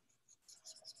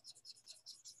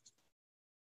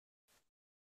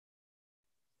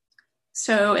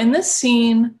 So in this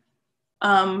scene,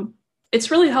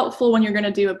 it's really helpful when you're going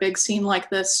to do a big scene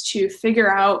like this to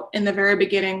figure out in the very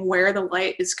beginning where the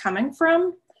light is coming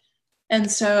from. And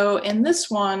so in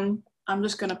this one, I'm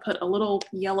just going to put a little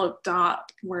yellow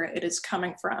dot where it is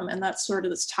coming from, and that's sort of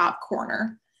this top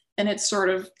corner, and it's sort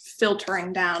of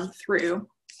filtering down through,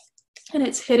 and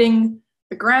it's hitting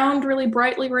the ground really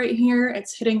brightly right here.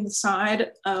 It's hitting the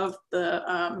side of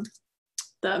the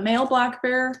male black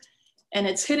bear, and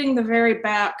it's hitting the very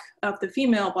back of the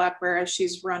female black bear as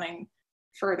she's running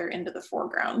further into the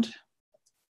foreground.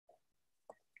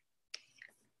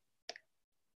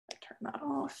 Turn that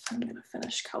off. I'm going to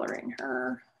finish coloring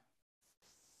her.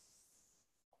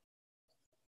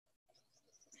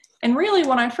 And really,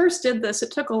 when I first did this,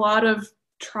 it took a lot of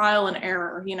trial and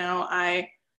error. You know, I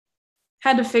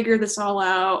had to figure this all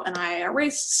out, and I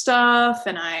erased stuff,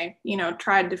 and I, you know,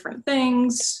 tried different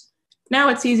things. Now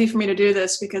it's easy for me to do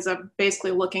this because I'm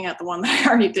basically looking at the one that I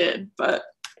already did, but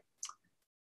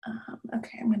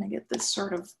okay, I'm gonna get this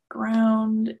sort of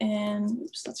ground in.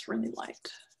 Oops, that's really light.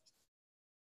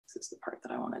 This is the part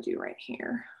that I wanna do right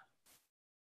here.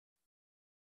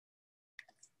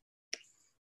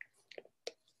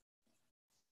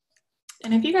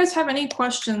 And if you guys have any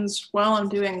questions while I'm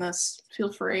doing this,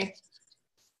 feel free.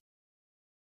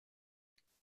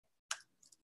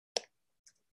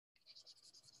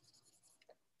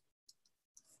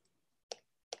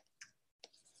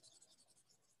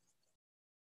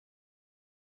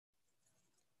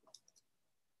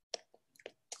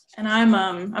 And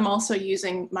I'm also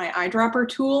using my eyedropper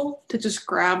tool to just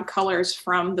grab colors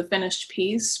from the finished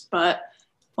piece. But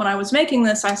when I was making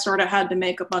this, I sort of had to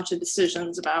make a bunch of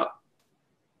decisions about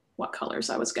what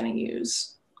colors I was going to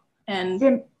use. And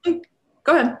Jim,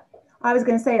 go ahead. I was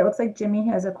going to say, it looks like Jimmy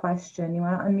has a question. You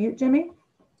want to unmute, Jimmy?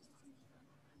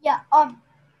 Yeah,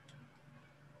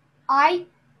 I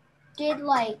did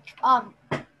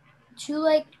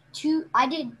I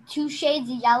did 2 shades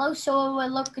of yellow so it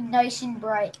would look nice and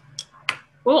bright.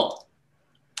 Cool.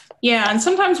 Yeah, and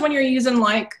sometimes when you're using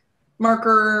like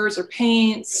markers or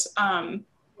paints,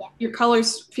 your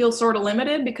colors feel sort of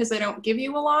limited because they don't give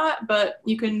you a lot, but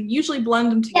you can usually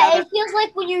blend them together. Yeah, it feels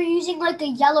like when you're using like a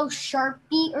yellow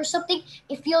Sharpie or something,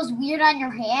 it feels weird on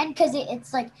your hand because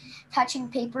it's like touching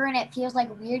paper and it feels like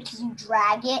weird because you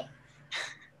drag it.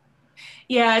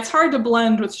 Yeah, it's hard to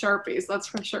blend with Sharpies, that's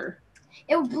for sure.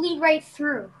 It will bleed right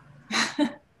through.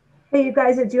 Hey, you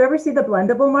guys, did you ever see the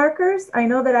blendable markers? I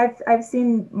know that I've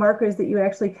seen markers that you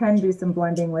actually can do some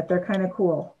blending with. They're kind of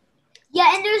cool.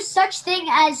 Yeah, and there's such thing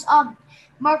as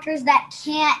markers that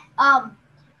can't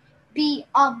be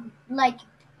that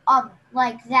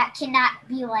cannot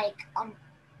be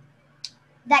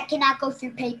that cannot go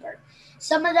through paper.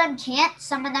 Some of them can't,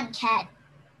 some of them can.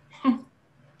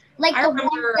 Like the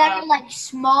ones that are like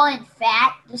small and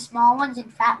fat, the small ones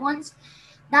and fat ones,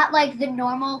 not like the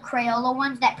normal Crayola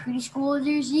ones that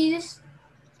preschoolers use.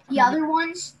 The other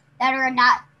ones that are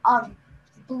not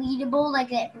bleedable, like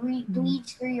that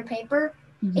bleeds through your paper.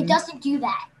 It doesn't do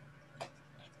that.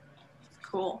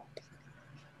 Cool.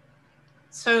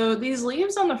 So these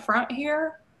leaves on the front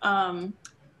here,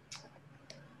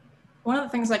 one of the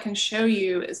things I can show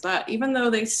you is that even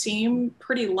though they seem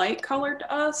pretty light colored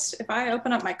to us, if I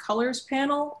open up my colors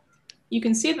panel, you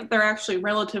can see that they're actually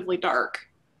relatively dark.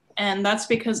 And that's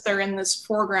because they're in this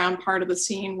foreground part of the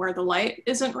scene where the light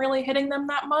isn't really hitting them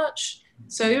that much.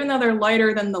 So even though they're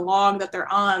lighter than the log that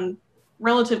they're on,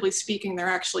 relatively speaking, they're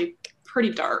actually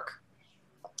pretty dark.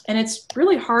 And it's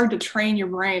really hard to train your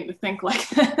brain to think like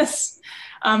this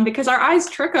because our eyes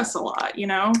trick us a lot, you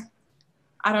know?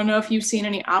 I don't know if you've seen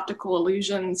any optical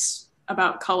illusions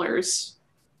about colors,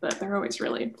 but they're always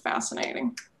really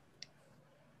fascinating.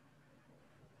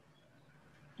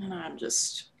 And I'm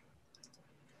just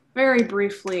very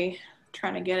briefly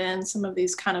trying to get in some of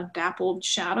these kind of dappled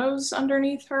shadows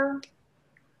underneath her.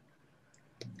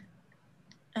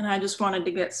 And I just wanted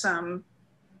to get some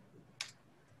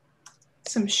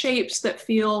shapes that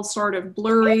feel sort of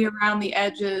blurry around the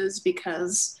edges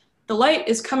because the light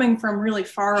is coming from really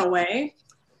far away.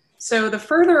 So the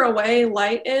further away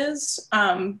light is,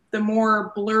 the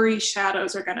more blurry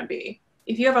shadows are going to be.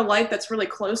 If you have a light that's really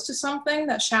close to something,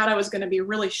 that shadow is going to be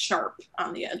really sharp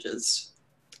on the edges.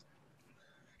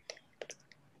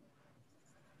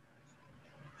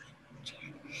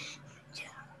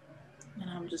 And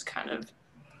I'm just kind of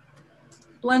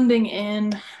blending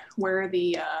in where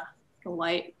the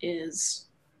light is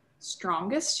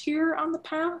strongest here on the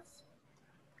path.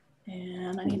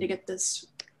 And I need to get this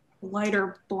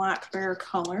lighter black bear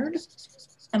colored.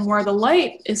 And where the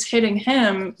light is hitting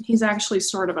him, he's actually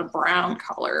sort of a brown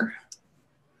color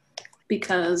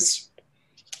because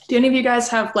Do any of you guys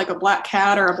have like a black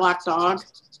cat or a black dog?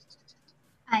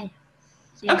 I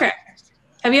see. Okay.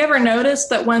 Have you ever noticed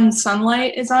that when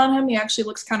sunlight is on him, he actually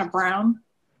looks kind of brown?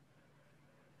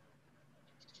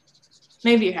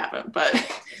 Maybe you haven't, but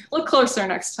look closer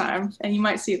next time and you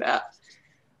might see that.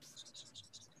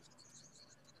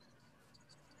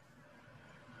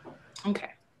 Okay.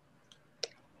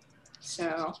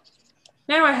 So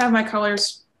now I have my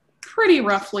colors pretty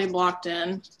roughly blocked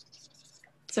in.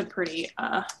 It's a pretty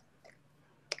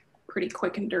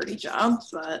quick and dirty job,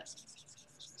 but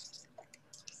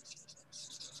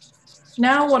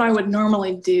now what I would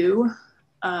normally do,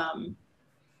 I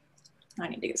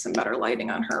need to get some better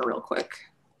lighting on her real quick.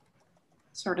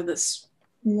 Sort of this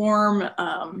warm,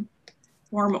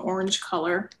 warm orange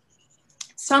color.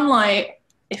 Sunlight,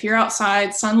 if you're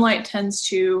outside, sunlight tends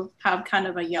to have kind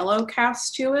of a yellow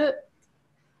cast to it.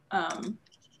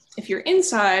 If you're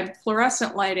inside,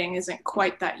 fluorescent lighting isn't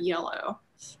quite that yellow.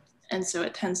 And so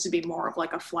it tends to be more of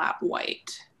like a flat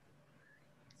white.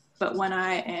 But when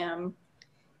I am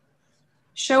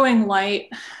showing light,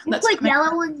 You put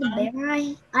yellow on the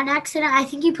bear on accident? I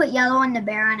think you put yellow on the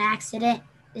bear on accident.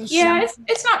 Yeah,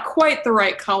 it's not quite the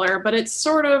right color, but it's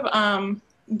sort of,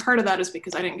 part of that is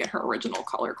because I didn't get her original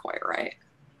color quite right.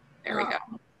 There we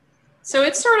go. So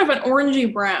it's sort of an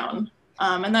orangey brown,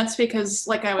 and that's because,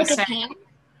 like I was saying,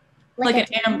 like an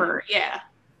amber, yeah.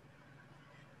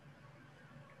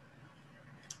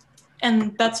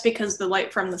 And that's because the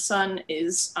light from the sun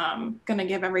is going to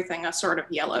give everything a sort of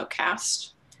yellow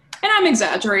cast. And I'm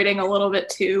exaggerating a little bit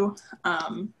too,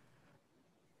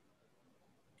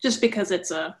 just because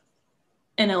it's an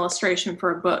illustration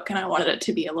for a book and I wanted it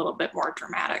to be a little bit more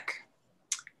dramatic.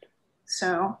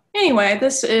 So anyway,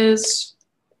 this is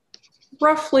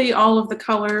roughly all of the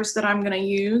colors that I'm going to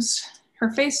use. Her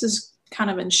face is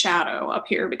kind of in shadow up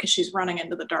here because she's running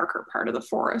into the darker part of the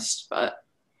forest, but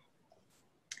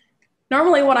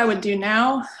normally what I would do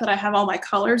now that I have all my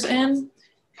colors in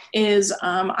is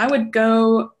I would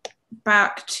go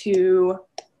back to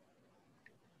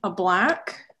a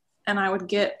black and I would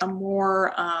get a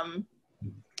more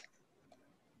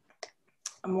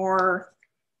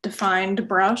defined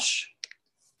brush.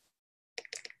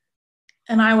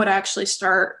 And I would actually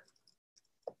start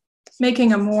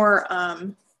making a more,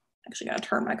 actually gotta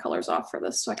turn my colors off for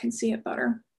this so I can see it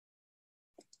better.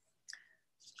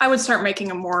 I would start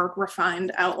making a more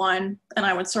refined outline and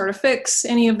I would sort of fix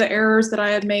any of the errors that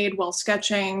I had made while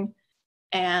sketching.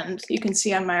 And you can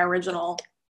see on my original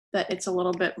that it's a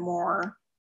little bit more,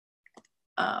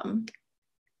 that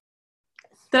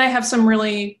I have some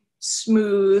really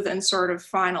smooth and sort of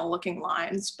final looking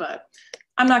lines, but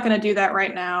I'm not gonna do that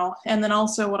right now. And then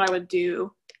also what I would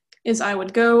do is I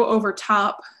would go over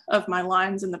top of my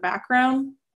lines in the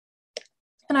background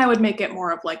and I would make it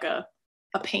more of like a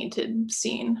painted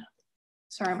scene.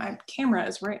 Sorry, my camera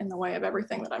is right in the way of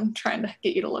everything that I'm trying to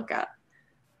get you to look at.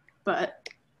 But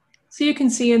so you can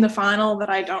see in the final that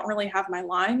I don't really have my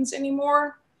lines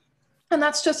anymore. And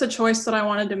that's just a choice that I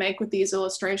wanted to make with these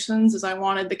illustrations, is I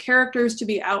wanted the characters to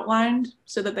be outlined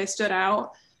so that they stood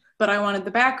out, but I wanted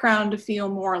the background to feel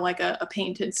more like a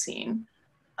painted scene,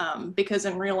 because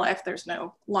in real life there's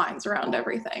no lines around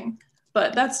everything.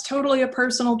 But that's totally a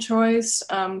personal choice.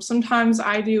 Sometimes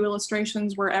I do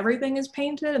illustrations where everything is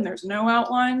painted and there's no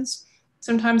outlines.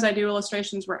 Sometimes I do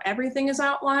illustrations where everything is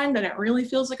outlined and it really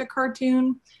feels like a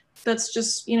cartoon. That's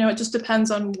just, you know, it just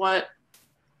depends on what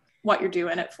you're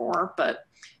doing it for. But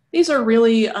these are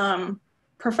really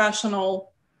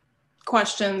professional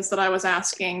questions that I was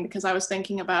asking because I was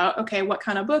thinking about, okay, what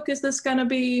kind of book is this gonna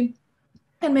be?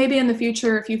 And maybe in the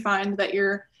future, if you find that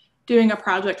you're doing a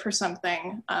project for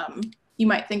something, you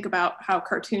might think about how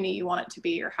cartoony you want it to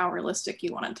be or how realistic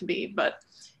you want it to be, but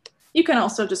you can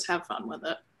also just have fun with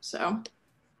it. So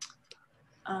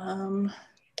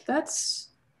that's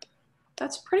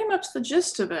pretty much the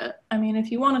gist of it. I mean,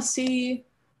 if you want to see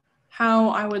how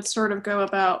I would sort of go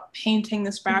about painting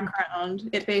this background,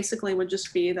 it basically would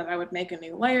just be that I would make a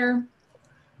new layer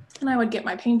and I would get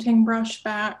my painting brush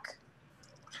back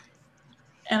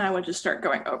and I would just start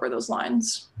going over those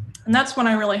lines. And that's when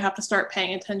I really have to start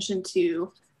paying attention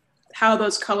to how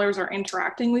those colors are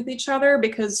interacting with each other,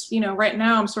 because, you know, right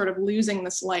now I'm sort of losing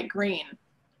this light green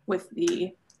with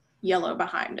the yellow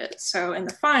behind it. So in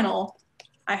the final,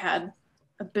 I had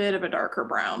a bit of a darker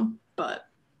brown, but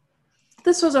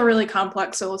this was a really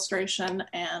complex illustration.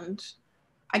 And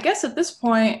I guess at this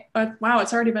point, wow,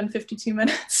 it's already been 52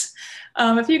 minutes.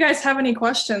 If you guys have any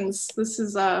questions, this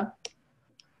is,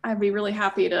 I'd be really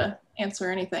happy to answer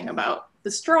anything about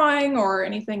this drawing or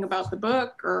anything about the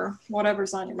book or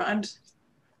whatever's on your mind.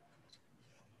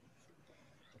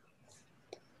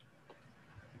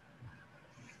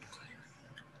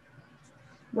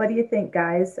 What do you think,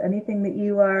 guys? Anything that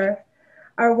you are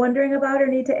wondering about or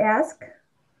need to ask?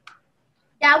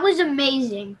 That was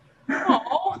amazing.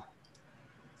 Oh.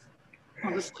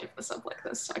 I'll just lift this up like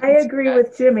this. So I agree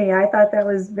with Jimmy. I thought that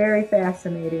was very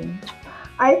fascinating.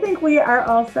 I think we are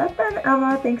all set then,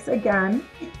 Emma. Thanks again.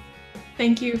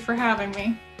 Thank you for having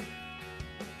me.